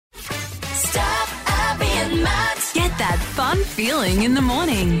Get that fun feeling in the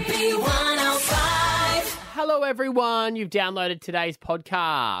morning. Hello, everyone. You've downloaded today's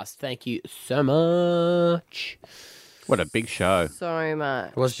podcast. Thank you so much. What a big show. So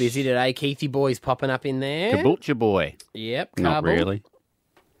much. I was busy today. Keithy boy's popping up in there. Caboolture boy. Yep. Not Kabul. really.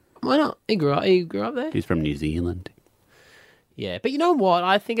 Why not? He grew up there? He's from New Zealand. Yeah. But you know what?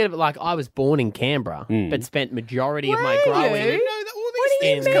 I think of it like I was born in Canberra, but spent majority of my growing... you? All What do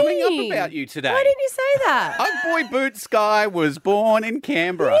you these things coming mean? up about you today. Why didn't you say that? Boy Boot Sky was born in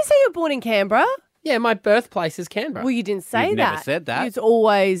Canberra. Did you say you were born in Canberra? Yeah, my birthplace is Canberra. Well, you didn't say You've that. never said that. It's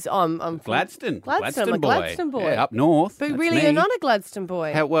always I'm from Gladstone. I'm a boy. Gladstone boy. Yeah, up north. But That's really, me. you're not a Gladstone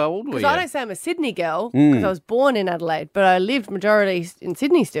boy. How old were Because you? I don't say I'm a Sydney girl because I was born in Adelaide, but I lived majority in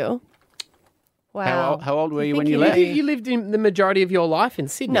Sydney still. Wow. How old were you when think you you left? knew- You lived in the majority of your life in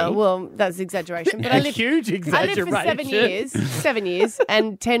Sydney. No, well, that's exaggeration. But a I lived, huge I exaggeration. lived for 7 years,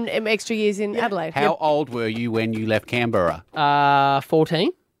 and 10 extra years in Adelaide. How old were you when you left Canberra?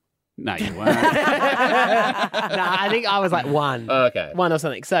 14. No, you weren't. No, I think I was like one. Okay. One or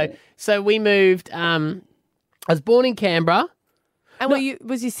something. So we moved. I was born in Canberra. And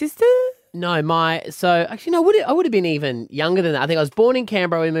was your sister? No, actually, no, I would have been even younger than that. I think I was born in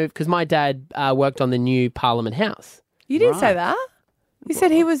Canberra. We moved because my dad worked on the new Parliament House. You didn't say Right. that. You said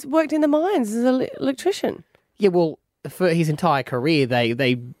he worked in the mines as an electrician. Yeah, well, for his entire career,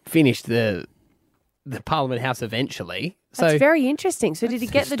 they finished the Parliament House eventually. That's very interesting. So did he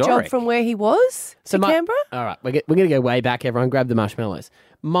get the job historic. from where he was to Canberra? All right, we're going to go way back. Everyone, grab the marshmallows.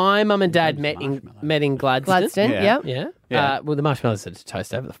 My mum and dad met in Gladstone. Gladstone, Yeah. yep. Yeah. Well, the marshmallows are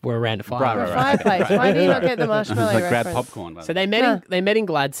toast over. We're around a fire. Right. Fireplace. Why do you not get the marshmallow Like grab reference? popcorn. So they met in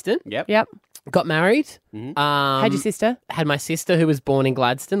Gladstone. Yep. Yep. Got married. Had your sister? Had my sister who was born in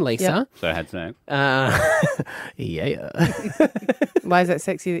Gladstone, Lisa. So I had to. Yeah. Why is that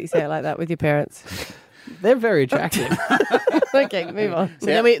sexy that you say it like that with your parents? They're very attractive. Okay, move on. So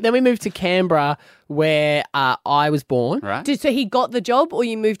then we moved to Canberra where I was born. Right. So he got the job, or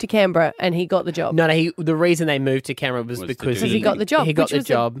you moved to Canberra and he got the job? No, the reason they moved to Canberra was Was to because do Because he got the job. He got which the was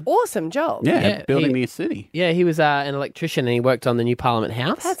job. An awesome job. Yeah, Yeah, building he- the city. Yeah, he was an electrician and he worked on the new Parliament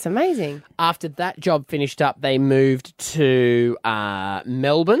House. That's amazing. After that job finished up, they moved to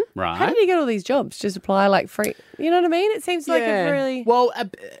Melbourne. Right. How did he get all these jobs? Just apply like free? You know what I mean? It seems like a really... Well,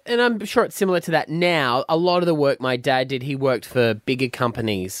 and I'm sure it's similar to that now. A lot of the work my dad did, he worked for bigger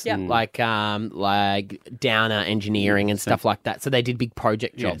companies, like Downer Engineering and stuff like that. So they did big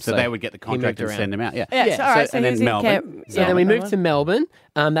project Yeah, jobs. so they would get the he moved contract and around. send them out. Yeah. Yeah, so, all right, so and he then was in Melbourne. camp. So then we moved to Melbourne.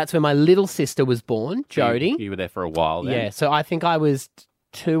 That's where my little sister was born, Jodie. You were there for a while then. Yeah, so I think I was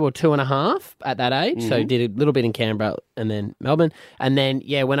 2 or 2.5 at that age. So did a little bit in Canberra and then Melbourne. And then,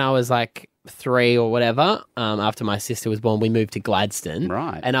 when I was like 3 or whatever, after my sister was born, we moved to Gladstone.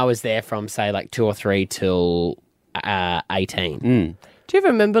 Right. And I was there from, say, like 2 or 3 till 18. Do you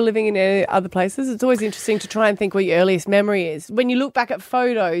ever remember living in any other places? It's always interesting to try and think what your earliest memory is. When you look back at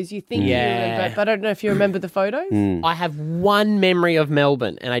photos, you think you remember, but I don't know if you remember the photos. I have one memory of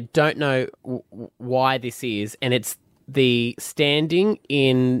Melbourne, and I don't know why this is, and it's the standing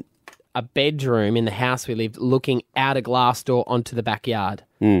in a bedroom in the house we lived, looking out a glass door onto the backyard.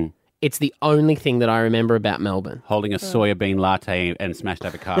 It's the only thing that I remember about Melbourne. Holding a soya bean latte and smashed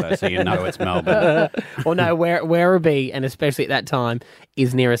avocado, so you know it's Melbourne. Well, no, Werribee, and especially at that time,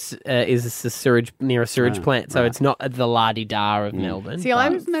 is near a sewage plant, so it's not the la-di-da of Melbourne. See,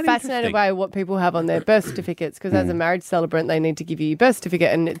 I'm Isn't that fascinated interesting? by what people have on their birth certificates because as a marriage celebrant, they need to give you your birth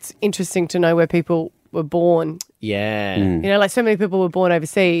certificate, and it's interesting to know where people were born. Yeah. You know, like so many people were born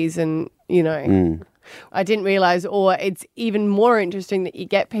overseas, and you know. I didn't realise, or it's even more interesting that you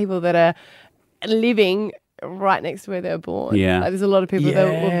get people that are living right next to where they were born. Yeah. Like, there's a lot of people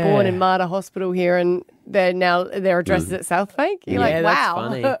that were born in Mater Hospital here and their address is at Southbank. You're like, wow.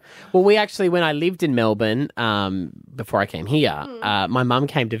 That's funny. Well, we actually, when I lived in Melbourne, before I came here, my mum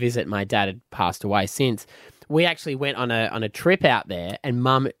came to visit. My dad had passed away since. We actually went on a trip out there, and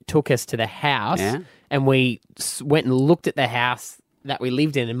Mum took us to the house, and we went and looked at the house that we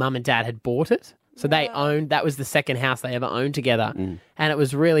lived in, and Mum and Dad had bought it. So they owned, that was the second house they ever owned together. And it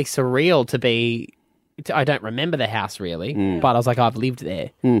was really surreal to be, I don't remember the house really, but I was like, I've lived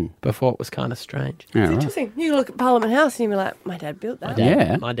there before. It was kind of strange. Yeah, It's right. interesting. You look at Parliament House and you're like, my dad built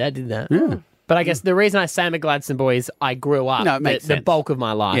that. My dad did that. But I guess the reason I say I'm a Gladstone boy is I grew up. No, it makes the sense. bulk of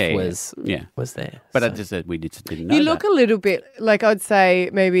my life Yeah, was there. But so. I just said we just didn't know You look that. a little bit, like I'd say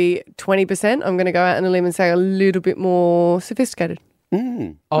maybe 20%. I'm going to go out on a limb and say a little bit more sophisticated.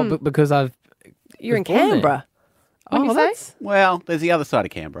 but because I've You're in born there. Canberra. Wouldn't you say? that's Well, there's the other side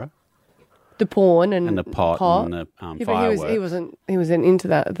of Canberra. the porn and the pot and the Yeah, but fireworks. he wasn't into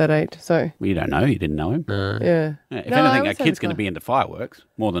that at that age. So Well, you don't know. You didn't know him. yeah. If No, I anything, a was kid's over going to the be into fireworks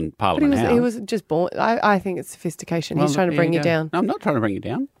more than But Parliament House. he was just born. I think it's sophistication. He's trying to bring you down. No, I'm not trying to bring you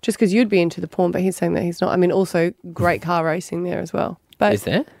down. Just because you'd be into the porn, but he's saying that he's not. I mean, also great car racing there as well. But Is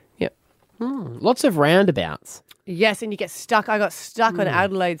there? yeah. Lots of roundabouts. Yes, and you get stuck. I got stuck on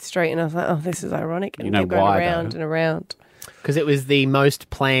Adelaide Street, and I was like, "Oh, this is ironic." And You know kept going why, around though? and around. Because it was the most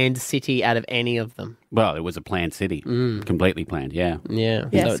planned city out of any of them. Well, it was a planned city. Completely planned, yeah. Yeah.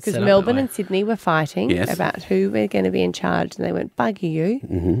 Yes, So it's because set up Melbourne that way. and Sydney were fighting Yes. about who we're going to be in charge, and they went, "Bugger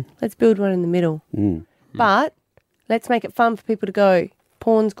you, let's build one in the middle." But let's make it fun for people to go.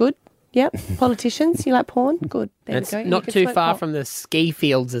 Porn's good. Yep. Politicians, you like porn? Good. There It's we go. You not can too smoke far pot. from the ski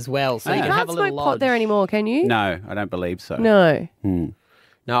fields as well, so you You can can't have a little smoke pot lodge. there anymore, can you? No, I don't believe so. No.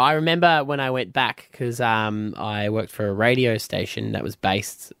 No, I remember when I went back because I worked for a radio station that was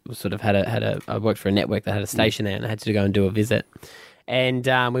based, sort of I worked for a network that had a station there, and I had to go and do a visit. And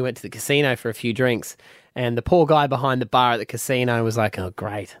we went to the casino for a few drinks, and the poor guy behind the bar at the casino was like, "Oh,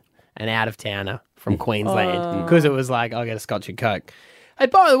 great, an out-of-towner from Queensland," because it was like, "I'll get a Scotch and Coke." Hey,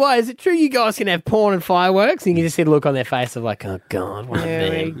 by the way, is it true you guys can have porn and fireworks? And you can just see the look on their face of like, "Oh God, one There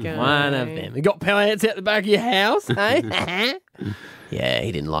of we them, go. one of them." You got plants out the back of your house, eh? Yeah,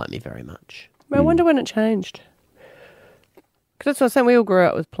 he didn't like me very much. I wonder when it changed. Because that's what I was saying. We all grew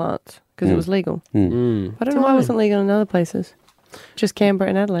up with plants because it was legal. I don't know why it wasn't legal in other places. Just Canberra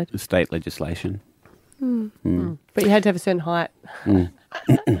and Adelaide. State legislation. But you had to have a certain height.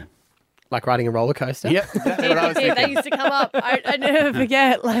 Like riding a roller coaster. Yep, exactly what I was Yeah, thinking. they used to come up. I never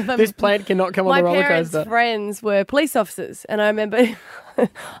forget. Like This plant cannot come on my the roller parents' coaster. friends were police officers, and I remember,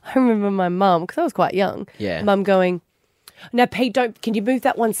 my mum, because I was quite young. Yeah. Mum going, "Now, Pete, can you move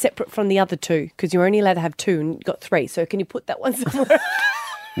that one separate from the other two? Because you're only allowed to have two, and you've got three. So can you put that one somewhere?"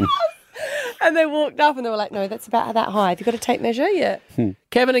 And they walked up, and they were like, "No, that's about that high. Have you got a tape measure yet?"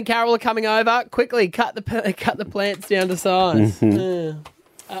 Kevin and Carol are coming over. Quickly, cut the plants down to size.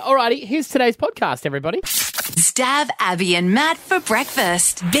 Alrighty, here's today's podcast, everybody. Stav, Abby, and Matt for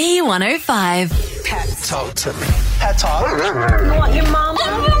breakfast. B105. Pet talk to me. Pet talk. You want your mama?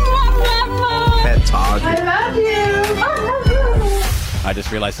 Pet talk. I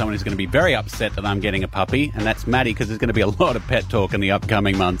just realised someone is going to be very upset that I'm getting a puppy, and that's Maddie, because there's going to be a lot of pet talk in the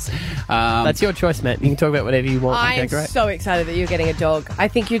upcoming months. That's your choice, Matt. You can talk about whatever you want. I Okay, am great. so excited that you're getting a dog. I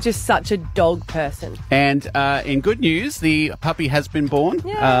think you're just such a dog person. And in good news, the puppy has been born.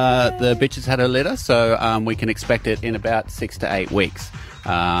 The bitch has had her litter, so we can expect it in about 6 to 8 weeks.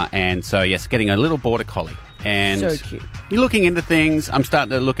 And so, yes, getting a little border collie. And So cute. You're looking into things. I'm starting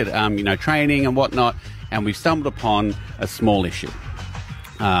to look at, training and whatnot, and we've stumbled upon a small issue.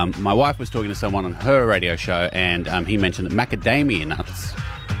 My wife was talking to someone on her radio show, and he mentioned that macadamia nuts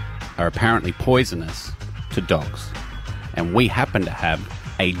are apparently poisonous to dogs. And we happen to have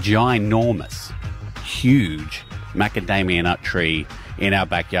a ginormous, huge macadamia nut tree in our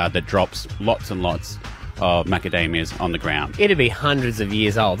backyard that drops lots and lots of macadamias on the ground. It'd be hundreds of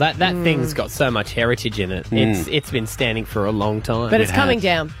years old. That thing's got so much heritage in it. It's been standing for a long time. But it's coming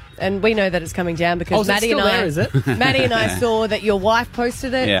down. And we know that it's coming down because Oh, is it Maddie still and I, there, is it? Maddie and I saw that your wife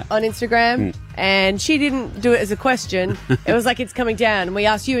posted it Yeah. on Instagram, and she didn't do it as a question. It was like it's coming down, and we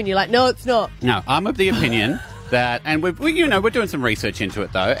asked you, and you're like, "No, it's not." No, I'm of the opinion that, and we're doing some research into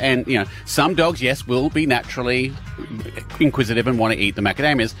it though, and some dogs, yes, will be naturally inquisitive and want to eat the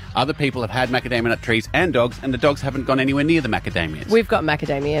macadamias. Other people have had macadamia nut trees and dogs, and the dogs haven't gone anywhere near the macadamias. We've got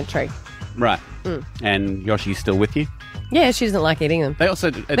macadamia tree. Right. And Yoshi's still with you? Yeah, she doesn't like eating them. They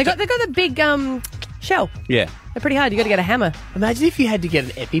also They got the big shell. yeah. They're pretty hard. You got to get a hammer. Imagine if you had to get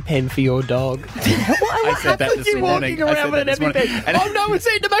an EpiPen for your dog. I said that this morning. Walking around with an EpiPen. And, Oh no, it's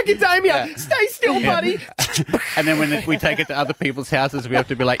eating the macadamia. Yeah. Stay still, buddy. and then when we take it to other people's houses, we have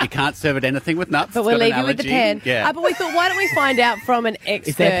to be like, you can't serve it anything with nuts. But It's we'll got an leave you with the allergy. pen. Yeah. But we thought, why don't we find out from an expert?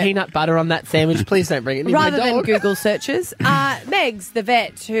 Is there peanut butter on that sandwich? Please don't bring it near rather my than dog. Google searches. Megs, the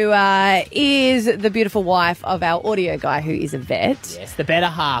vet, who is the beautiful wife of our audio guy, who is a vet. Yes, the better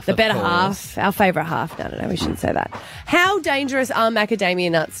half. The of better course. half, our favourite half. No, we shouldn't say that. How dangerous are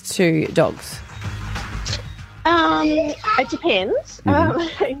macadamia nuts to dogs? It depends.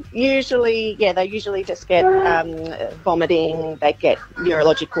 Usually, they usually just get vomiting. They get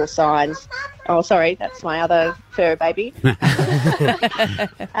neurological signs. Oh, sorry, that's my other fur baby.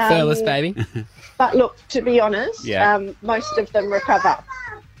 Furless baby. But look, to be honest, Yeah. most of them recover.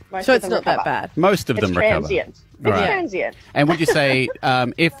 Most So of it's them not that recover. bad. Most of It's them recover. transient. It's Right. transient. And would you say,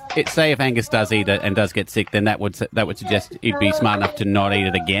 if Angus does eat it and does get sick, then that would suggest he'd be smart enough to not eat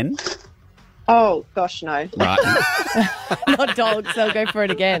it again? Oh, gosh, no. Right. Not dogs. They'll go for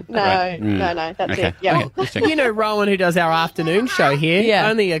it again. No, no, that's Okay. it. Yeah. Okay, just checking. You know Rowan, who does our afternoon show here? Yeah.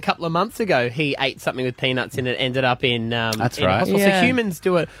 Only a couple of months ago, he ate something with peanuts in it, ended up in That's in right. hospital. Yeah. So humans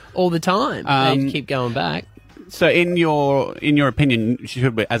do it all the time. They keep going back. So, in your opinion,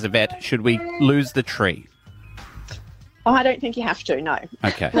 should we, as a vet, should we lose the tree? Oh, I don't think you have to, no.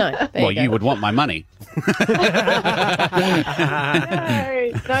 Okay. No, there Well, you go. you would want my money. No.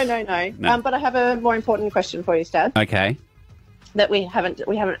 But I have a more important question for you, Stav, Okay. that we haven't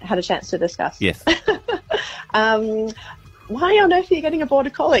had a chance to discuss. Yes. Why on earth are you getting a border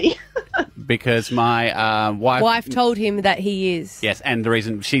collie? Because my Wife told him that he is. Yes, and the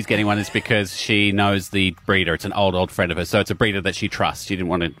reason she's getting one is because she knows the breeder. It's an old friend of hers, so it's a breeder that she trusts. She didn't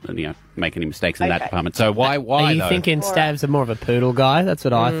want to, make any mistakes in that Okay. department. So why Are you though? thinking Stav's are more of a poodle guy? That's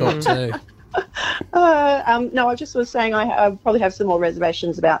what I thought too. No, I just was saying I probably have some more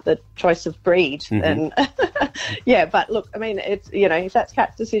reservations about the choice of breed. And yeah, but look, I mean, it's, if that's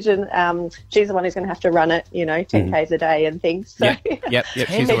Kat's decision, she's the one who's going to have to run it, 10Ks a day and things. So Yep.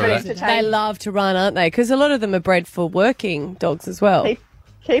 She's aware of that. They love to run, aren't they? Because a lot of them are bred for working dogs as well.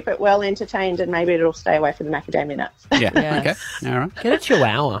 keep it well entertained and maybe it'll stay away from the macadamia nuts. Yeah. Yes. Okay. All right. Get a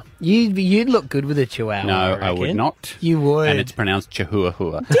chihuahua. You'd look good with a chihuahua. No, I reckon. would not. You would. And it's pronounced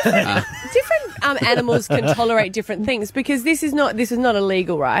chihuahua. Different animals can tolerate different things because this is not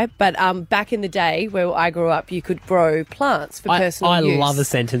illegal, right? But back in the day where I grew up, you could grow plants for personal use. I love a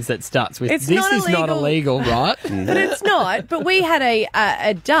sentence that starts with It's "This not is not illegal." illegal, right?" But it's not. But we had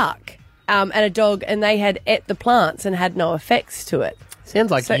a duck and a dog, and they had ate the plants and had no effects to it. Sounds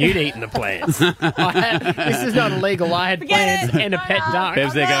like you'd eaten the plants. This is not illegal. I had plants and a pet duck.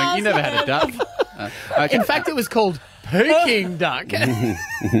 Bev's there going, you never had a duck. Okay. In fact, it was called Peking duck.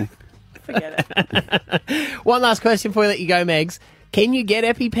 Forget it. One last question before we let you go, Megs. Can you get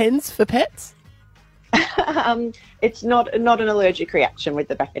EpiPens for pets? It's not an allergic reaction with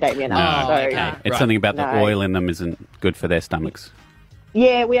the macadamia nuts. No, so, okay. It's Right. something about the No. oil in them isn't good for their stomachs.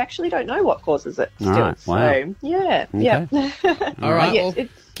 yeah, we actually don't know what causes it still. All right. Wow. So, yeah. All right. Yes, Well,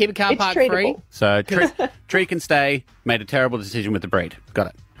 keep a car it's park treatable. free. So tree can stay. Made a terrible decision with the breed. Got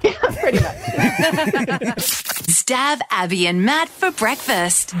it. Pretty much. Stav, Abby, and Matt for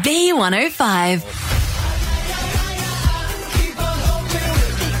breakfast. B105.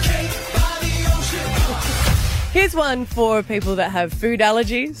 Here's one for people that have food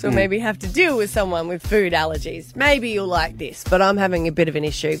allergies or maybe have to deal with someone with food allergies. Maybe you'll like this, but I'm having a bit of an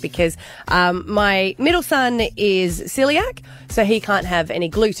issue because my middle son is celiac, so he can't have any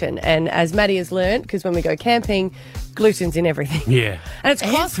gluten. And as Maddie has learned, because when we go camping, gluten's in everything. Yeah. And it's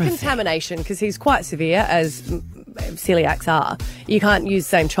cross-contamination because he's quite severe, as celiacs are. You can't use the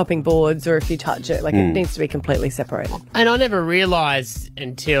same chopping boards, or if you touch it, it needs to be completely separated. And I never realised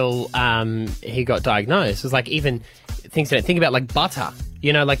until he got diagnosed. It was like even things that think about like butter.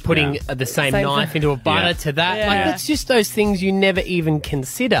 Like putting the same Same knife into a butter Yeah. to that. Yeah. Like it's just those things you never even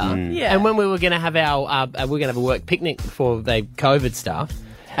consider. Yeah. And when we were going to have we were going to have a work picnic before the COVID stuff.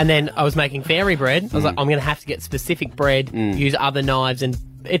 And then I was making fairy bread. I was like, I'm going to have to get specific bread, use other knives, and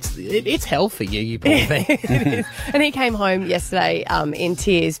it's hell for you poor thing. And he came home yesterday in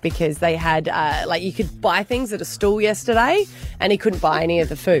tears because they had, you could buy things at a stall yesterday and he couldn't buy any of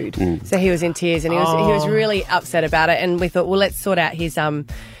the food. So he was in tears and he was really upset about it. And we thought, well, let's sort out his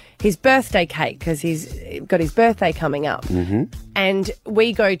birthday cake because he's got his birthday coming up. And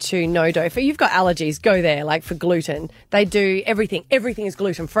we go to No-Do. If you've got allergies, go there. Like for gluten, they do everything. Everything is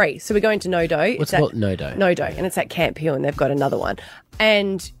gluten-free. So we go into No-Do. What's it called? No-Do? No-Do. And it's at Camp Hill and they've got another one.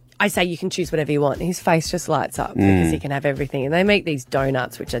 And I say you can choose whatever you want. And his face just lights up because he can have everything. And they make these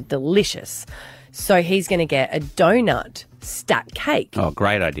donuts, which are delicious. So he's going to get a donut stack cake. Oh,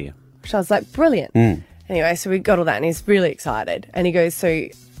 great idea. Which I was like, brilliant. Anyway, so we got all that and he's really excited. And he goes, so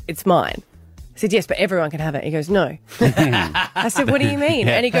it's mine. I said, yes, but everyone can have it. He goes, no. I said, what do you mean?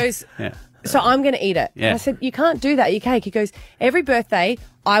 And he goes, so I'm going to eat it. Yeah. And I said, you can't do that, your cake. He goes, every birthday,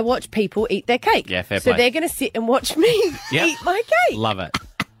 I watch people eat their cake. Yeah, fair So play. they're going to sit and watch me Yep. eat my cake. Love it.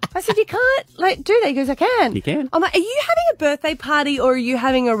 I said, you can't do that. He goes, I can. You can. I'm like, are you having a birthday party or are you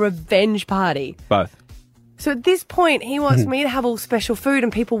having a revenge party? Both. So at this point, he wants me to have all special food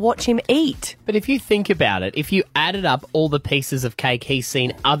and people watch him eat. But if you think about it, if you added up all the pieces of cake he's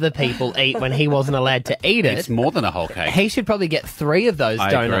seen other people eat when he wasn't allowed to eat It's it, more than a whole cake. he should probably get 3 of those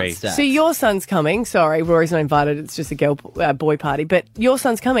I donut agree. stacks. So your son's coming. Sorry, Rory's not invited. It's just a boy party. But your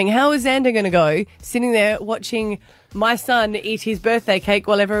son's coming. How is Xander going to go sitting there watching my son eat his birthday cake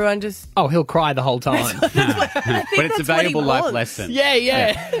while everyone just... Oh, he'll cry the whole time. But it's a valuable life lesson.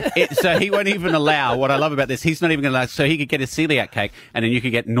 Yeah. So he won't even allow, what I love about this, he's not even going to allow, so he could get a celiac cake and then you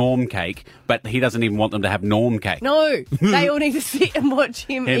could get norm cake, but he doesn't even want them to have norm cake. No, they all need to sit and watch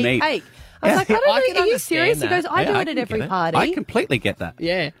him eat cake. I was like, I don't know, are you serious? that. He goes, I do it at every party. I completely get that.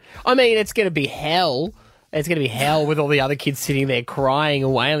 Yeah. I mean, it's going to be hell. It's going to be hell with all the other kids sitting there crying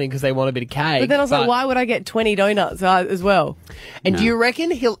and wailing because they want a bit of cake. But then I was like, why would I get 20 donuts as well? And do you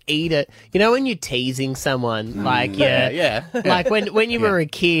reckon he'll eat it? You know when you're teasing someone, like like when you were a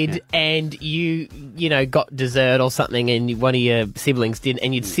kid and you got dessert or something and one of your siblings didn't,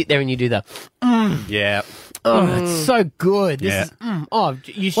 and you'd sit there and you do the Yeah. oh, it's so good. This Yeah. is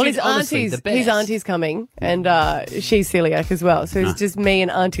you should Well, his honestly the best. auntie's coming, and she's celiac as well. So it's just me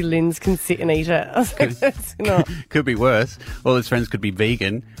and Auntie Lynn's can sit and eat it. I was like, that's not... Could be worse. All his friends could be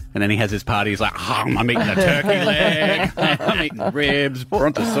vegan, and then he has his party. He's like, I'm eating a turkey leg, I'm eating ribs,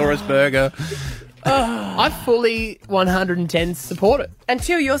 brontosaurus burger. I fully 110 support it.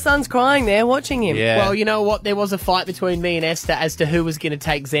 Until your son's crying there watching him. Yeah. Well, you know what? There was a fight between me and Esther as to who was going to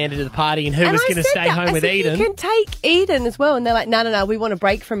take Xander to the party and who And was I going to said stay that. home I with said, Eden. You can take Eden as well. And they're like, no, we want a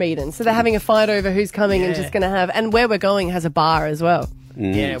break from Eden. So they're having a fight over who's coming and just going to have... And where we're going has a bar as well.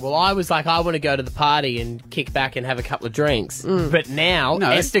 Yeah, well, I was like, I want to go to the party and kick back and have a couple of drinks. But now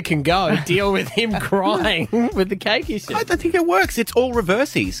Esther can go deal with him crying with the cake issue. I don't think it works. It's all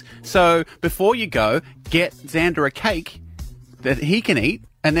reversies. So before you go, get Xander a cake that he can eat.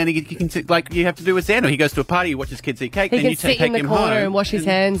 And then he can sit, like you have to do with Xander. He goes to a party, he watches kids eat cake, He then can you sit take in the him corner home and wash his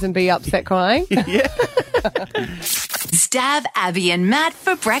hands and be upset crying. Yeah. Stav, Abby, and Matt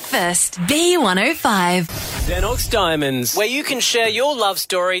for breakfast. B105. Xenox Diamonds, where you can share your love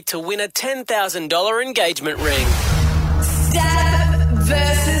story to win a $10,000 engagement ring. Stav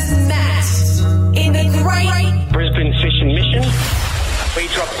versus Matt in the Great Brisbane Fishing Mission. We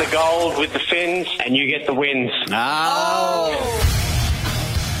drop the gold with the fins and you get the wins.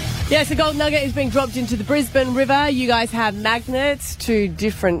 Yes, the gold nugget is being dropped into the Brisbane River. You guys have magnets to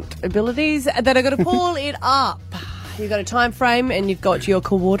different abilities that are going to pull it up. You've got a time frame and you've got your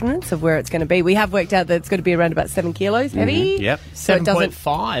coordinates of where it's going to be. We have worked out that it's going to be around about 7 kilos heavy. Yep. So it doesn't...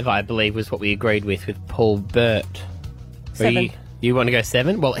 7.5, I believe, was what we agreed with Paul Burt. 7. You want to go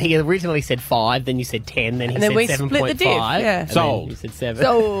 7? Well, he originally said 5, then you said 10, then he And then said we 7.5. split the diff, yeah. And then Sold. you said 7.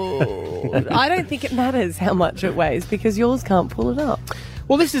 So I don't think it matters how much it weighs because yours can't pull it up.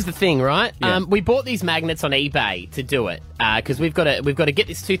 Well, this is the thing, right? Yeah. We bought these magnets on eBay to do it because we've got to get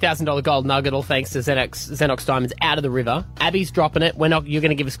this $2,000 gold nugget, all thanks to Xenox Diamonds, out of the river. Abby's dropping it. You're going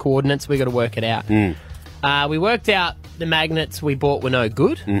to give us coordinates. We've got to work it out. We worked out the magnets we bought were no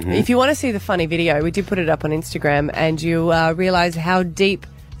good. If you want to see the funny video, we did put it up on Instagram, and you realise how deep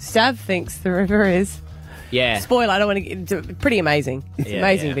Stav thinks the river is. Yeah. Spoiler, I don't want to get into it. Pretty amazing. It's an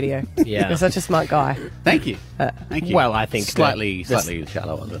amazing video. Yeah. You're such a smart guy. Thank you. Thank you. Well, I think slightly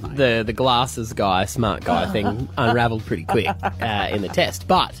shallower than I. the glasses guy, smart guy thing unravelled pretty quick in the test.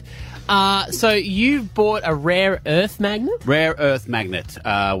 But so you bought a rare earth magnet? Rare earth magnet,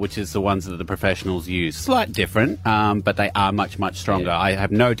 which is the ones that the professionals use. Slight different, but they are much, much stronger. Yeah. I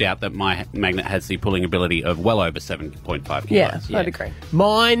have no doubt that my magnet has the pulling ability of well over 7.5 kilos. Yeah, I'd agree.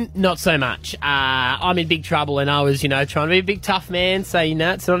 Mine, not so much. I'm in big trouble, and I was, trying to be a big tough man, so,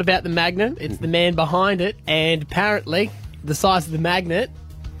 it's not about the magnet, it's the man behind it, and apparently the size of the magnet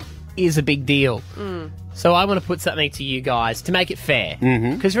is a big deal. So I want to put something to you guys to make it fair.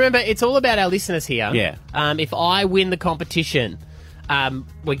 Because remember, it's all about our listeners here. Yeah. If I win the competition,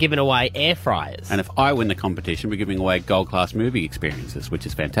 we're giving away air fryers. And if I win the competition, we're giving away gold-class movie experiences, which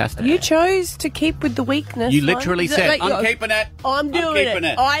is fantastic. You chose to keep with the weakness. You literally one. said, Like, I'm keeping it. I'm doing keeping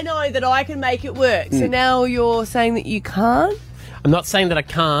it. I know that I can make it work. So now you're saying that you can't? I'm not saying that I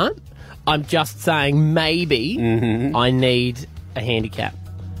can't. I'm just saying maybe I need a handicap.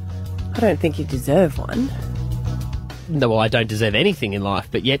 I don't think you deserve one. No, well, I don't deserve anything in life,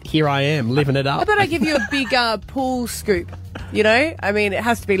 but yet here I am, living it How up. about I give you a big pool scoop? I mean, it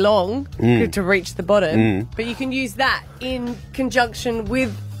has to be long to reach the bottom, but you can use that in conjunction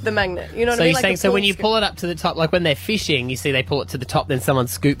with the magnet. You know what So I mean? you're Like a saying, pool when you scoop. pull it up to the top, like when they're fishing, you see they pull it to the top, then someone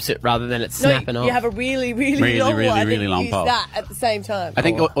scoops it rather than it's snapping off. You have a really, really, Really, long really, one really and long use pole. that at the same time. I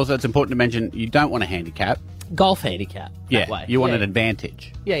think also it's important to mention you don't want a handicap. Golf handicap. That way. You want an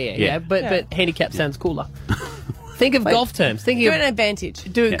advantage. Yeah. But handicap sounds cooler. Think of golf terms. Think Do of an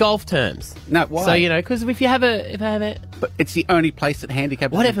advantage. golf terms. No, why? So because if I have a But it's the only place that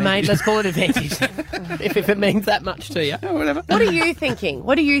handicap. whatever, mate, let's call it advantage. if it means that much to you, whatever. What are you thinking?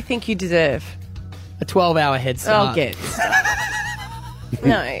 What do you think you deserve? a 12-hour head start. I'll get.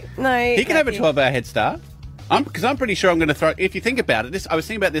 No. He can have a 12-hour head start. Because I'm pretty sure I'm going to throw. If you think about it, I was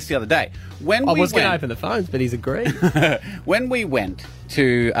thinking about this the other day. I was going to open the phones, but he's agreed. When we went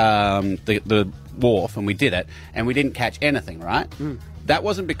to the wharf and we did it, and we didn't catch anything, right? That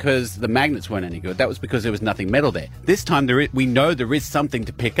wasn't because the magnets weren't any good. That was because there was nothing metal there. This time, we know there is something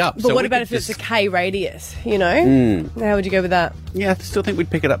to pick up. But what about if it's a K radius, you know? How would you go with that? Yeah, I still think we'd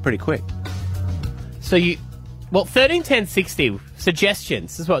pick it up pretty quick. So 13, 10, 60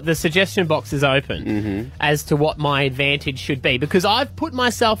 suggestions. This is what the suggestion box is open as to what my advantage should be, because I've put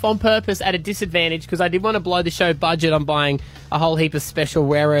myself on purpose at a disadvantage because I did want to blow the show budget on buying a whole heap of special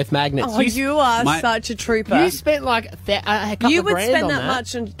rare earth magnets. Oh, you are such a trooper. You spent like a couple You of would grand spend on that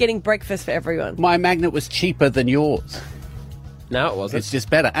much on getting breakfast for everyone. My magnet was cheaper than yours. No, it wasn't. It's just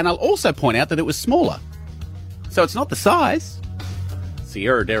better. And I'll also point out that it was smaller. So it's not the size.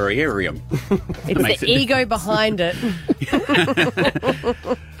 Sierra Derrierium. It's the ego behind it.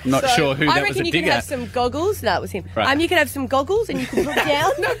 Not sure who I that was reckon a you dig could have at. some goggles. No, it was him. Right. You could have some goggles and you could look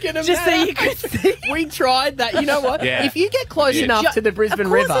down. Not gonna just so matter. you could see. We tried that. You know what? Yeah. If you get close enough to the Brisbane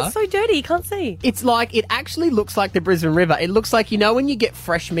of course, River, it's so dirty, you can't see. it's like, it actually looks like the Brisbane River. It looks like, you know, when you get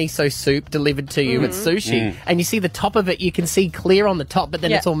fresh miso soup delivered to you at sushi and you see the top of it, you can see clear on the top, but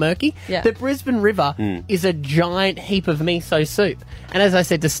then it's all murky. Yeah. The Brisbane River is a giant heap of miso soup. And as I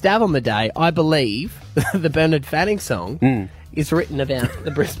said to Stav on the day, I believe the Bernard Fanning song is written about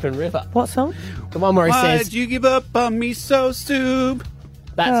the Brisbane River. What song? The one where he Why says, did you give up on miso soup?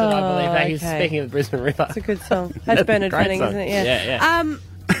 that's what I believe. That he's okay. speaking of the Brisbane River. It's a good song. That's Bernard Great Fanning, song. isn't it? Yeah. Yeah.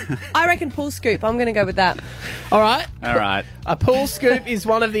 I reckon pool scoop. I'm going to go with that. All right. All right. A pool scoop is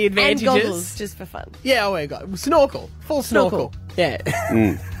one of the And advantages. goggles, just for fun. Yeah, we got snorkel. Full snorkel. Yeah.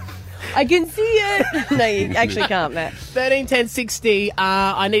 I can see it. No, you actually can't, Matt. 13, 10, 60.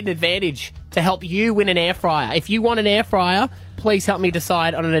 I need an advantage to help you win an air fryer. If you want an air fryer, please help me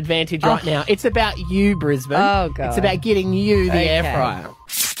decide on an advantage right now. It's about you, Brisbane. Oh, God. It's about getting you the air Okay. fryer.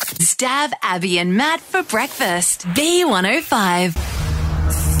 Stav, Abby, and Matt for breakfast. B105.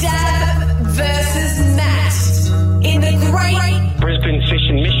 Stav versus Matt in the Great Brisbane Fish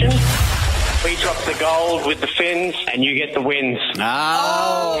and Mission. We drop the gold with the fins, and you get the wins.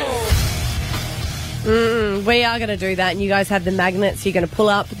 We are going to do that, and you guys have the magnets. You're going to pull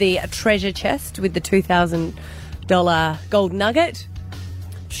up the treasure chest with the $2,000 gold nugget.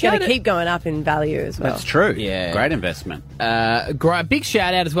 It's going to keep going up in value as well. That's true. Yeah. Great investment. Big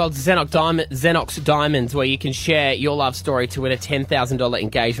shout out as well to Xenox Diamonds, where you can share your love story to win a $10,000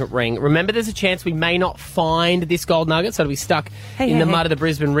 engagement ring. Remember, there's a chance we may not find this gold nugget, so it'll be stuck in the mud of the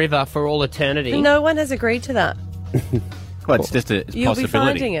Brisbane River for all eternity. No one has agreed to that. Well, it's just a You'll possibility. be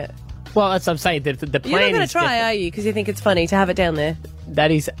finding it. Well, that's what I'm saying. The plan You're not going is to try, are you? Because you think it's funny to have it down there.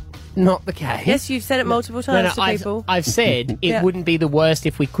 that is not the case. Yes, you've said it multiple times to people. I've said it Yeah. wouldn't be the worst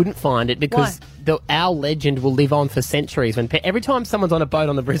if we couldn't find it, because our legend will live on for centuries. Every time someone's on a boat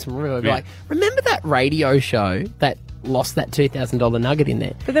on the Brisbane River, they'll be like, remember that radio show that lost that $2,000 nugget in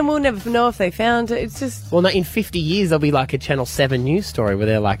there? But then we'll never know if they found it. It's just... Well, no, in 50 years, there'll be like a Channel 7 news story where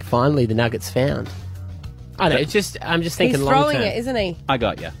they're like, finally, the nugget's found. I know, I'm just thinking He's long throwing term. it, isn't he? I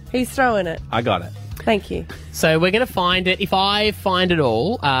got you. He's throwing it. I got it. Thank you. So we're going to find it. If I find it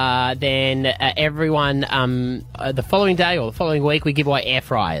all, then everyone, the following day or the following week, we give away air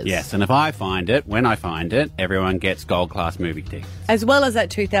fryers. Yes, and if I find it, when I find it, everyone gets gold class movie tickets. As well as that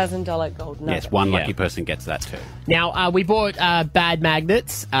 $2,000 gold nugget. Yes, one lucky person gets that too. Now, we bought bad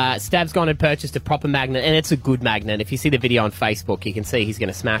magnets. Stav's gone and purchased a proper magnet, and it's a good magnet. If you see the video on Facebook, you can see he's going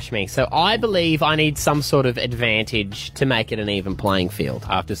to smash me. So I believe I need some sort of advantage to make it an even playing field.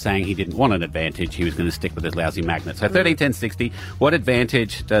 After saying he didn't want an advantage, he was going to stick with his lousy magnet. So 13, 10, 60, what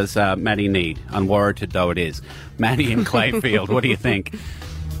advantage does Maddie need? Unwarranted though it is. Maddie in Clayfield, what do you think?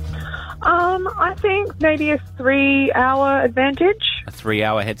 I think maybe a 3-hour advantage. A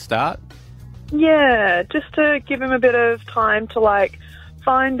 3-hour head start? Yeah, just to give him a bit of time to, like,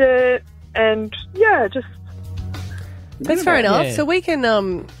 find it and, yeah, just... That's fair enough. Yeah. So we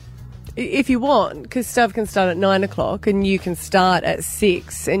can, if you want, because Stav can start at 9 o'clock and you can start at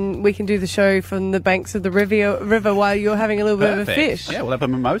 6, and we can do the show from the banks of the river while you're having a little bit of a fish. Yeah, we'll have a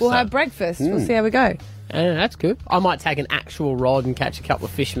mimosa. We'll have breakfast. We'll see how we go. That's good. I might take an actual rod and catch a couple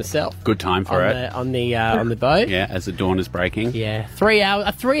of fish myself. Good time for it. On the boat. Yeah, as the dawn is breaking. Yeah, a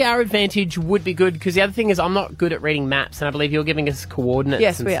 3-hour advantage would be good, because the other thing is I'm not good at reading maps, and I believe you're giving us coordinates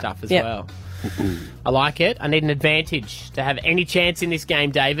Yes, and we are. stuff as Yep. well. I like it. I need an advantage to have any chance in this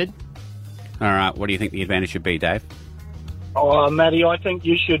game, David. All right, what do you think the advantage should be, Dave? Oh, Maddie, I think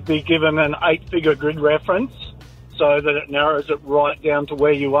you should be given an 8-figure grid reference. so that it narrows it right down to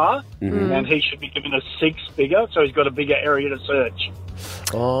where you are. And he should be given a 6 bigger, so he's got a bigger area to search.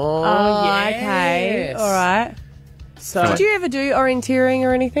 Oh, okay. yes. All right. So, Did you ever do orienteering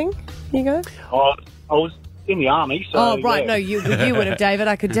or anything? You go? I was in the army, so Oh, right. yeah. No, you would have, David.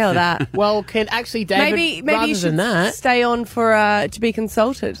 I could tell that. well, can actually David, Maybe rather you than should that, stay on for to be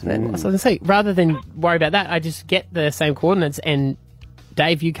consulted. Then. so I was going to say, rather than worry about that, I just get the same coordinates and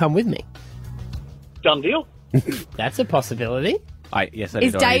Dave, you come with me. Done deal. That's a possibility. Yes, I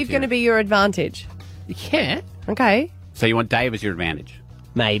Is did Dave going to orienteering. be your advantage? Yeah, Okay. So you want Dave as your advantage?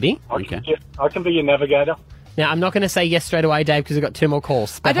 maybe. Okay. I can be your navigator. Now, I'm not going to say yes straight away, Dave, because I've got 2 more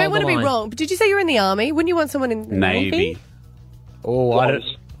calls. I don't Hold want the to be line. wrong, but did you say you're in the army? Wouldn't you want someone in the Navy. Navy? Oh, I don't.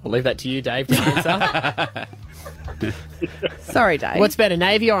 I'll leave that to you, Dave, to answer. Sorry, Dave. What's better,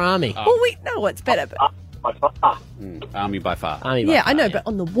 Navy or Army? Well, we know what's better. But, Army by far. Army. by yeah, I far, know, but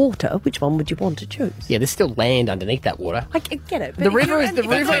on the water, which one would you want to choose? yeah, there's still land underneath that water. I get it. But The if river you're- is the if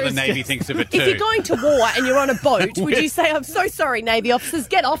That's river how the is Navy thinks of it too. If you're going to war and you're on a boat, would you say, I'm so sorry, Navy officers,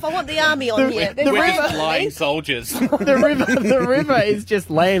 get off, I want the army on here. the We're river- just flying soldiers. the river is just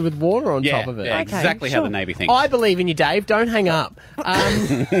land with water on yeah, top of it. yeah, Okay, exactly how sure. the Navy thinks. I believe in you, Dave. Don't hang up.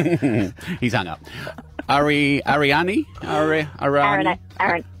 He's hung up. Ariani?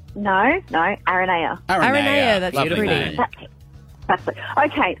 Arani? No, Aranea. Aranea, that's Lovely pretty. name. That's it.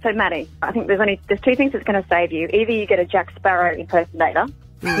 Okay, so Maddie, I think there's 2 things that's going to save you. Either you get a Jack Sparrow impersonator,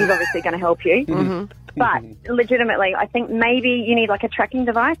 he's obviously going to help you. But legitimately, I think maybe you need like a tracking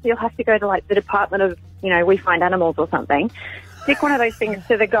device. You'll have to go to like the Department of, We Find Animals or something. Stick one of those things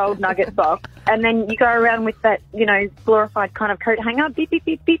to the gold nugget box, and then you go around with that, glorified kind of coat hanger, beep, beep,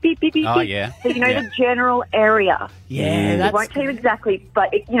 beep, beep, beep, beep, beep. Oh, beep. yeah. So Yeah. the general area. Yeah, It that's won't tell you exactly,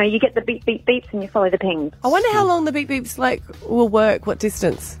 but you get the beep, beep, beeps, and you follow the pings. I wonder how long the beep beeps will work, what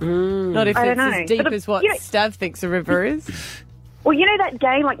distance. Not if I it's don't know. as deep But as what you know- Stav thinks a river is. Well, you know that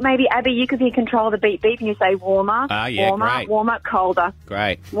game, like maybe Abby, you could be in control of the beep, beep, and you say warmer, Ah, yeah, warmer, great. warmer, colder,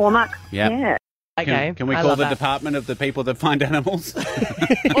 Great. warmer. Yep. Yeah. Okay. Can we I call love the that. Department of the people that find animals?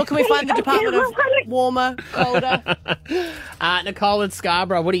 Or can we find the Department of warmer, colder? Nicole and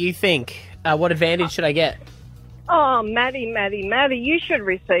Scarborough, what do you think? What advantage should I get? Oh, Maddie, you should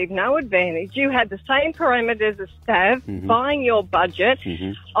receive no advantage. You had the same parameters as Stav, buying your budget.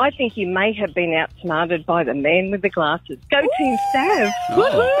 I think you may have been outsmarted by the man with the glasses. Go Team Stav.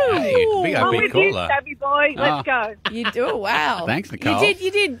 Oh, hey, big I'm big with you, caller. Stabby boy. Let's go. You do. Oh, wow. Thanks, Nicole.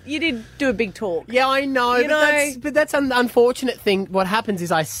 You did do a big talk. Yeah, I know, You but that's an unfortunate thing. What happens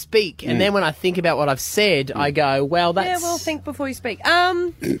is I speak, and then when I think about what I've said, I go, well, that's... Yeah, well, think before you speak.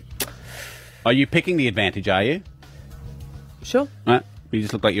 Are you picking the advantage, are you? Sure. Right. You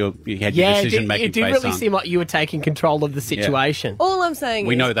just look like you had your Yeah, decision it making did based really on... seem like you were taking control of the situation. All I'm saying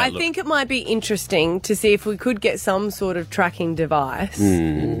We is know that I look. think it might be interesting to see if we could get some sort of tracking device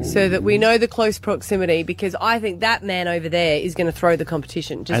so that we know the close proximity, because I think that man over there is going to throw the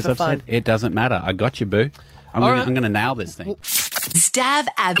competition just As for I've fun. said, it doesn't matter. I got you, boo. I'm going to nail this thing. Stav,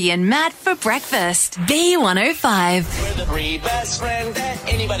 Abby, and Matt for breakfast. B105. We're the 3 best friends that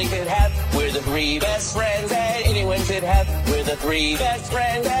anybody could have. We're the 3 best friends that anyone could have. We're the 3 best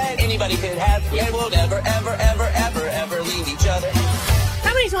friends that anybody could have. And we'll never, ever, ever, ever, ever leave each other.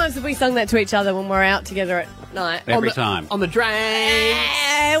 How many times have we sung that to each other when we're out together at night? Every time. On the drain.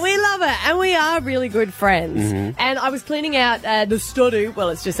 We love it, and we are really good friends. And I was cleaning out the study. Well,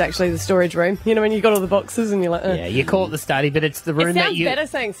 it's just actually the storage room. You know, when you've got all the boxes and you're like, Yeah, you call it the study, but it's the room it that sounds you... better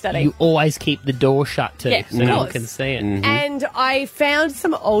saying study. You always keep the door shut to, Yeah, so of no one course. can see it. And I found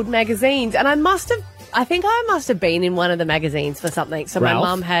some old magazines, and I think I must have been in one of the magazines for something. So Ralph? my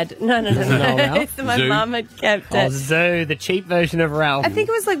mum had... No. Ralph? So my Zoo? mum had kept Oh, it. Zoo, the cheap version of Ralph. I think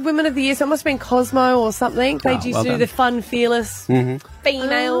it was like Women of the Year, so it must have been Cosmo or something. They used well to do done. the fun, fearless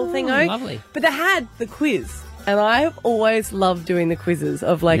female thingo. lovely. But they had the quiz. And I have always loved doing the quizzes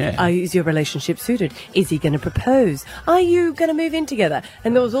of like, Yeah. is your relationship suited? Is he going to propose? Are you going to move in together?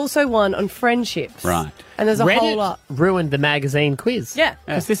 And there was also one on friendships. Right. And there's a Reddit whole lot. ruined the magazine quiz. Yeah.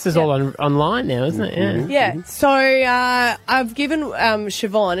 Because this is all online now, isn't it? Yeah. Yeah, so I've given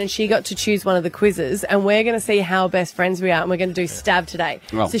Siobhan, and she got to choose one of the quizzes, and we're going to see how best friends we are, and we're going to do Stav today.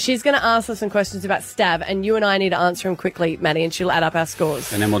 Well. So she's going to ask us some questions about Stav, and you and I need to answer them quickly, Maddie, and she'll add up our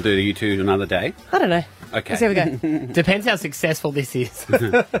scores. And then we'll do you two another day. I don't know. Okay. Let's see how we go. Depends how successful this is.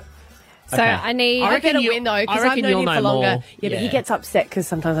 So I need. I better you- win, though, I because I've reckon known you'll him for know longer. more. Yeah, but he Yeah. gets upset because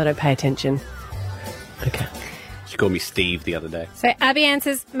sometimes I don't pay attention. Okay. She called me Steve the other day. So Abby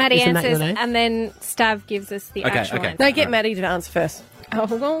answers, Maddie Isn't that your answers, name? and then Stav gives us the Okay, actual okay. answer. No, get Maddie to answer first. Oh,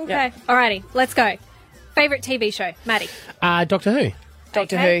 well, okay. Yeah. Alrighty, let's go. Favourite TV show, Maddie. Doctor Who.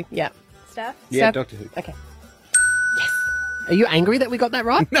 Doctor Okay. Who, yeah. Stav? Yeah, Stav? Doctor Who. Okay. Are you angry that we got that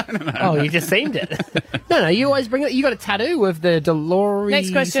right? No. Oh, you just seemed it. No, you always bring it. You got a tattoo of the Delores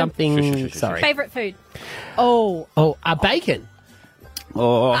Next question. something. Sorry. Favourite food? Oh. Bacon.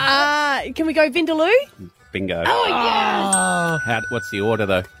 Oh, Can we go Vindaloo? bingo. Oh, yes. What's the order,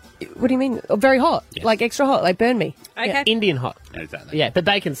 though? What do you mean? Oh, very hot. Yes. Like extra hot. Like burn me. Okay. Indian hot. Exactly. Yeah, but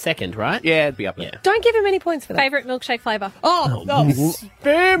bacon's second, right? Yeah, it'd be up there. Don't give him any points for that. Favourite milkshake flavour? Oh,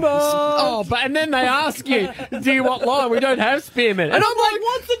 Spearmint. Oh, but and then they ask you, do you want lime? We don't have spearmint. And I'm like,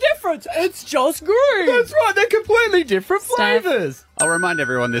 what's the difference? It's just green. That's right. They're completely different Stav. flavours. I'll remind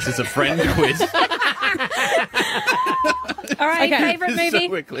everyone this is a friend quiz. All right, Okay. favourite movie? So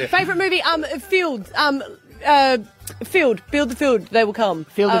we're clear. Favourite movie? Field. Field. Build the field. They will come.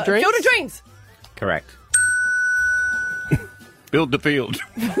 Field of Dreams? Field of Dreams. Correct. Build the field.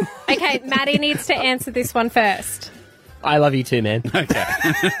 Okay, Maddie needs to answer this one first. I love you too, man. Okay.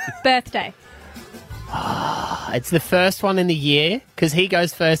 Birthday. It's the first one in the year because he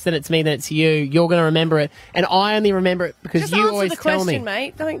goes first, then it's me, then it's you. You're going to remember it, and I only remember it because Just you answer always the tell question, me.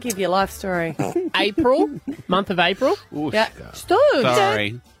 mate. Don't give your life story. April, month of April. Ooh, Yeah. Stop.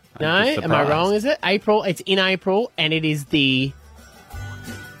 Sorry. No, I'm am I surprised. wrong? Is it April? It's in April, and it is the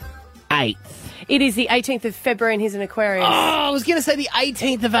 8th. It is the 18th of February, and he's an Aquarius. Oh, I was going to say the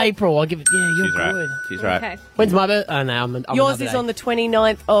 18th of April. I'll give it. Yeah, you're She's right. good. She's right. Okay. When's my birthday? Oh, no, I'm Yours another is day. on the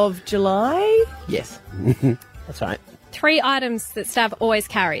 29th of July. Yes, that's right. 3 items that Stav always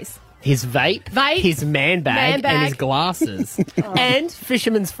carries. His vape, his man bag, and his glasses, and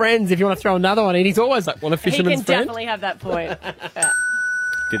Fisherman's Friends. If you want to throw another one in, he's always like, "Want a He Fisherman's can Friend?" definitely have that point.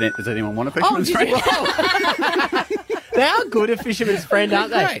 Does anyone want a fisherman's did friend? you? They are good at Fisherman's Friend,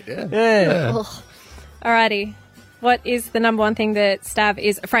 aren't they? Great, Yeah. Alrighty. What is the number one thing that Stav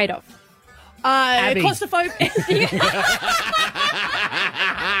is afraid of? Abby. Claustrophobia.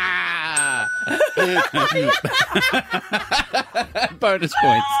 Bonus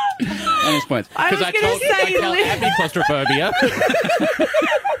points. Bonus points. I was Because gonna say tell Liz. Abby claustrophobia.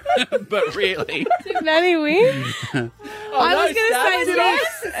 But really. Did Maddie win? I was going to say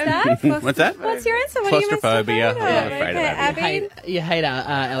yes. Stav? What's that? What's your answer? What are you most Claustrophobia. afraid of? I'm not afraid of Okay, Abby. Abby. You hate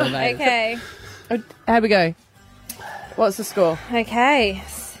elevators. Okay. How'd we go? What's the score? Okay.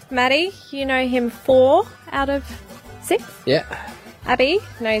 Maddie, you know him 4 out of 6. Yeah. Abby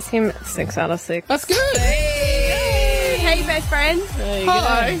knows him 6 out of 6. That's good. Hey, best friend.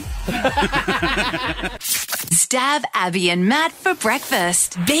 Hello. Stav, Abby, and Matt for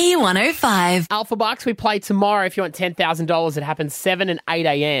breakfast. B105. Alpha Bucks, we play tomorrow. If you want $10,000, it happens 7 and 8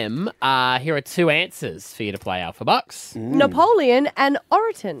 a.m. Here are 2 answers for you to play Alpha Bucks. Napoleon and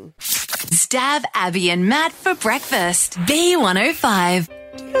Oriton. Stav, Abby, and Matt for breakfast. B105.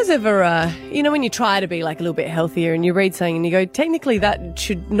 Do you guys ever, when you try to be like a little bit healthier and you read something and you go, technically that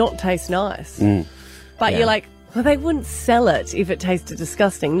should not taste nice. But you're like, well, they wouldn't sell it if it tasted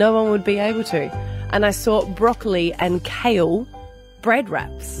disgusting. No one would be able to. And I saw broccoli and kale bread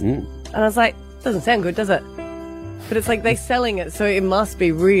wraps. And I was like, doesn't sound good, does it? But it's like they're selling it, so it must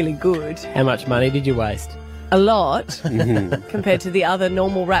be really good. How much money did you waste? A lot compared to the other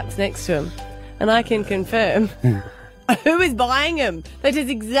normal wraps next to them. And I can confirm who is buying them. They taste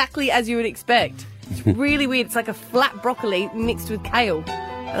exactly as you would expect. It's really weird. It's like a flat broccoli mixed with kale.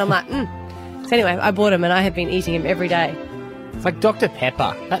 And I'm like, So anyway, I bought them and I have been eating them every day. It's like Dr.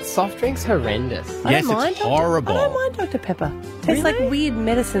 Pepper. That soft drink's horrendous. I Yes, don't mind it's horrible. I don't mind Dr. Pepper. Tastes like weird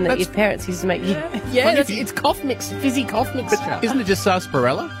medicine that your parents used to make you. Yeah, it's cough mix, fizzy cough mixture. Isn't it just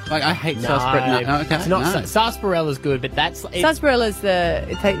sarsaparilla? Like, I hate sarsaparilla. No, okay. It's not. No. Sarsparella's good, but that's Sarsaparilla's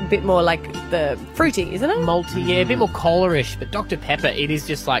it's a bit more like the fruity, isn't it? malty, yeah, a bit more cola-ish. But Dr. Pepper, it is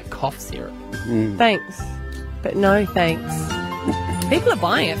just like cough syrup. Thanks. But no thanks. People are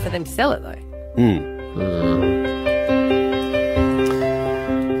buying it for them to sell it though.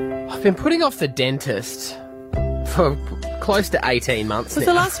 I've been putting off the dentist for close to 18 months Was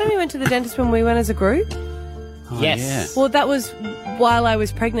now. the last time we went to the dentist when we went as a group? Yes. Well, that was while I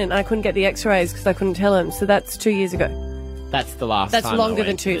was pregnant and I couldn't get the x-rays because I couldn't tell him. So that's 2 years ago. That's the last That's time longer I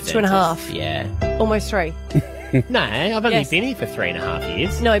went than to the 2 and a dentist. half. Yeah. Almost 3. No, I've only Yes. been here for 3.5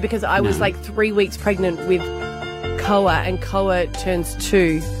 years. No, because I was like 3 weeks pregnant with Koa and Koa turns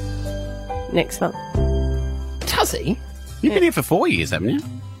 2 next month. Does he? You've been here for 4 years, haven't you?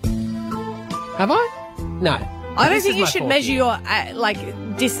 Have I? No. I don't This think is you my should 4th measure year.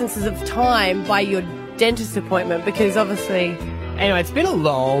 your distances of time by your dentist appointment because obviously Anyway, it's been a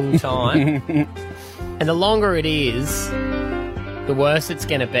long time. And the longer it is, the worse it's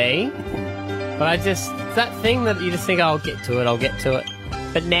going to be. But it's that thing that you just think, I'll get to it.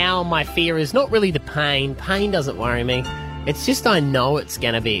 But now my fear is not really the pain. Pain doesn't worry me. It's just I know it's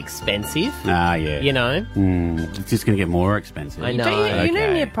going to be expensive. Ah, yeah. You know? It's just going to get more expensive. I know. Don't you know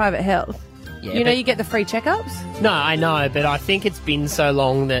you need private health. Yeah, you know but- you get the free checkups? No, I know, but I think it's been so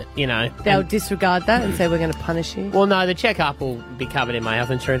long that, you know... They'll disregard that and say we're going to punish you. Well, no, the checkup will be covered in my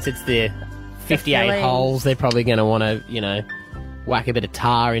health insurance. It's the 58 filling. holes. They're probably going to want to, you know, whack a bit of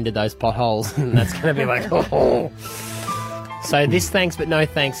tar into those potholes, and that's going to be like, oh. So this thanks but no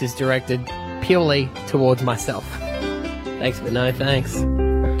thanks is directed purely towards myself. Thanks but no thanks.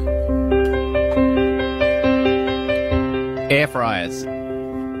 Air fryers.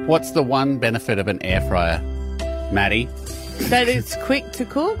 What's the one benefit of an air fryer, Maddie? That it's quick to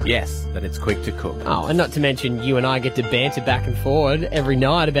cook? Yes, that it's quick to cook. Oh, and not to mention you and I get to banter back and forward every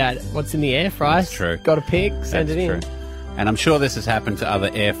night about what's in the air fryer. That's true. Got a pick, send That's it in. true. And I'm sure this has happened to other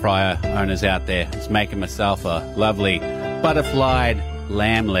air fryer owners out there. It's making myself a lovely butterflied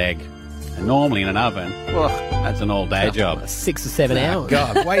lamb leg. And normally in an oven, that's an all-day job. 6 or 7 hours.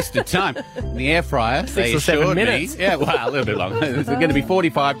 God, wasted time. In the air fryer, 6 or 7 minutes. Yeah, well, a little bit longer. It's going to be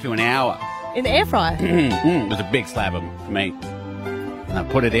 45 to an hour. In the air fryer? It was a big slab of meat. And I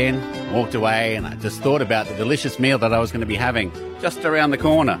put it in, walked away, and I just thought about the delicious meal that I was going to be having just around the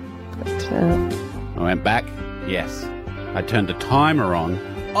corner. I went back. Yes. I turned the timer on.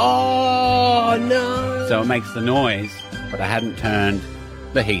 Oh, no. So it makes the noise, but I hadn't turned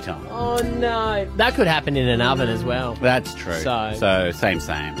the heat on. Oh, no. That could happen in an oven as well. That's true. So same.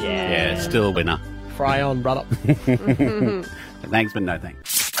 Yeah, still winner. Fry on, brother. Thanks, but no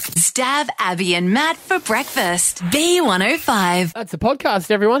thanks. Stav, Abby and Matt for breakfast. B105. That's the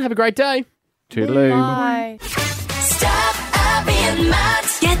podcast, everyone. Have a great day. Toodaloo. Bye. Stav, Abby and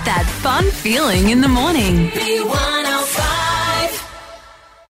Matt. Get that fun feeling in the morning. B105.